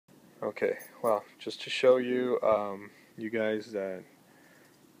Okay, well, just to show you, you guys that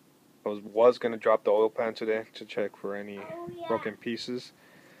I was gonna drop the oil pan today to check for any broken pieces.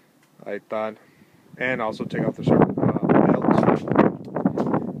 I thought, and also take off the belt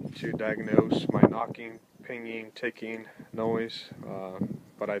to diagnose my knocking, pinging, ticking noise.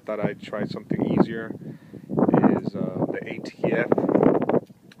 But I thought I'd try something easier. Is the ATF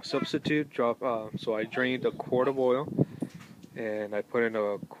substitute drop? So I drained a quart of oil and I put in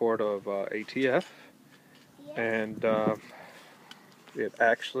a quart of ATF, and it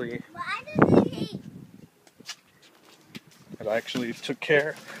actually took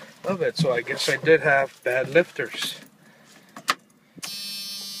care of it. So I guess I did have bad lifters.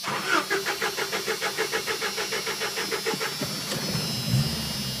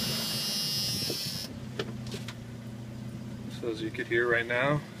 So as you can hear right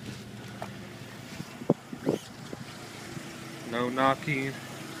now, no knocking,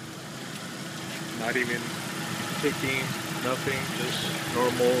 not even ticking, nothing, just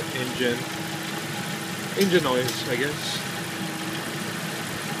normal engine noise, I guess.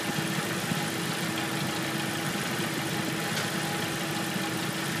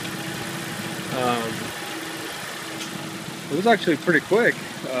 It was actually pretty quick.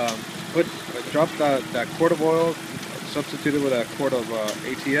 I dropped that quart of oil, substituted with a quart of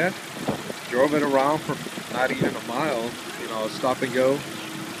ATF, drove it around for not even a mile, stop and go,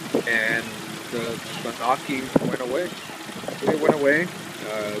 and the knocking went away. It went away.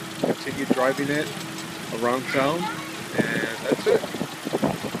 Continued driving it around town, and that's it.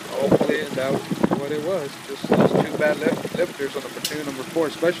 Hopefully that was what it was. Just those two bad lifters on number 2 and number 4,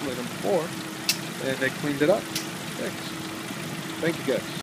 especially number 4, and they cleaned it up. Thanks. Thank you guys.